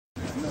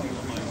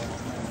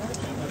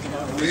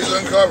Please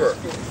uncover.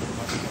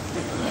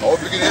 I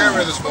hope you can hear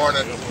me this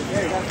morning.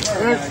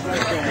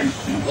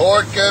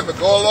 Lord, can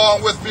go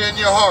along with me in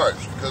your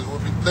hearts, because we'll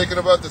be thinking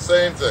about the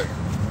same thing.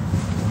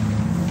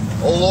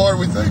 Oh Lord,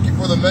 we thank you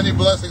for the many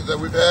blessings that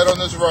we've had on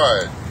this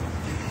ride.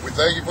 We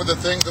thank you for the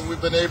things that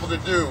we've been able to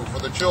do for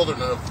the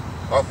children of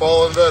our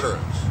fallen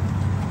veterans.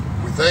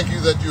 We thank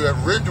you that you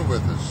have ridden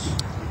with us,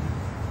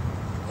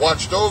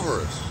 watched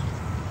over us,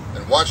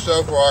 and watched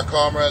out for our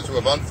comrades who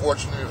have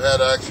unfortunately had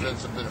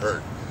accidents and been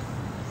hurt.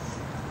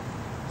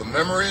 The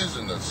memories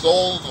and the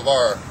souls of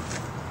our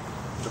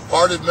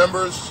departed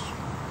members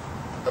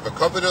have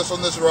accompanied us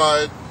on this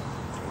ride,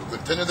 and we'll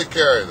continue to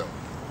carry them.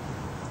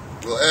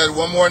 We'll add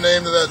one more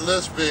name to that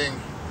list, being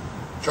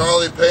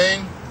Charlie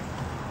Payne.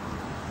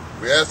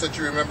 We ask that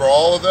you remember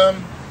all of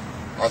them,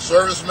 our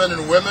servicemen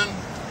and women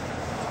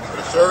that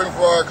are serving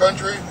for our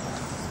country,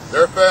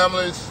 their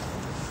families,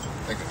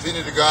 and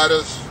continue to guide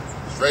us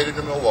straight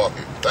into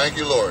Milwaukee. Thank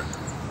you, Lord.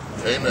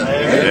 Amen.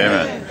 Amen.